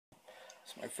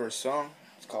It's my first song.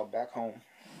 It's called Back Home.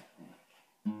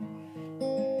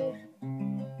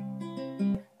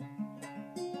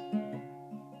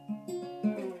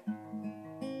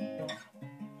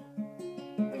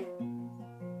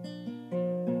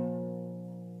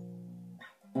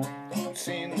 I've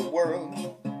seen the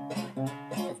world,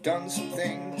 I've done some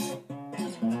things,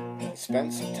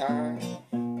 spent some time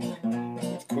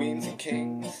with queens and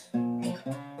kings.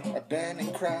 I've been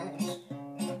in crowds,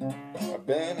 I've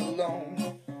been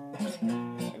alone,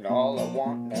 and all I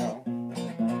want now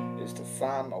is to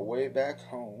find my way back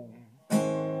home.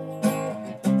 To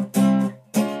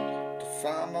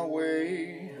find my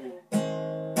way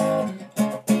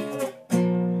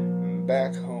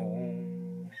back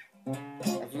home.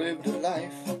 I've lived a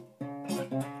life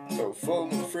so full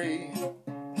and free.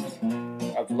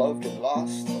 I've loved and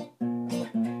lost,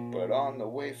 but on the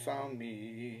way found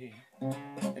me.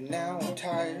 And now I'm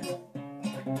tired,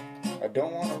 I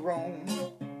don't want to roam.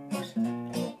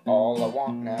 All I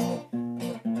want now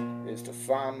is to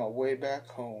find my way back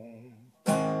home.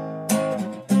 To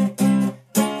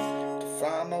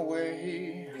find my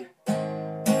way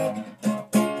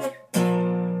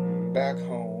back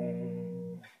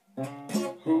home.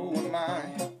 Who am I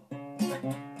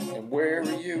and where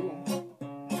are you?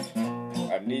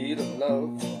 I need a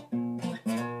love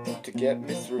to get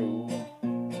me through.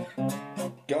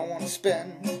 Don't want to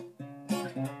spend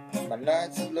my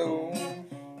nights alone.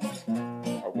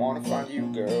 I want to find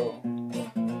you, girl,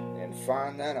 and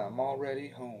find that I'm already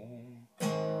home.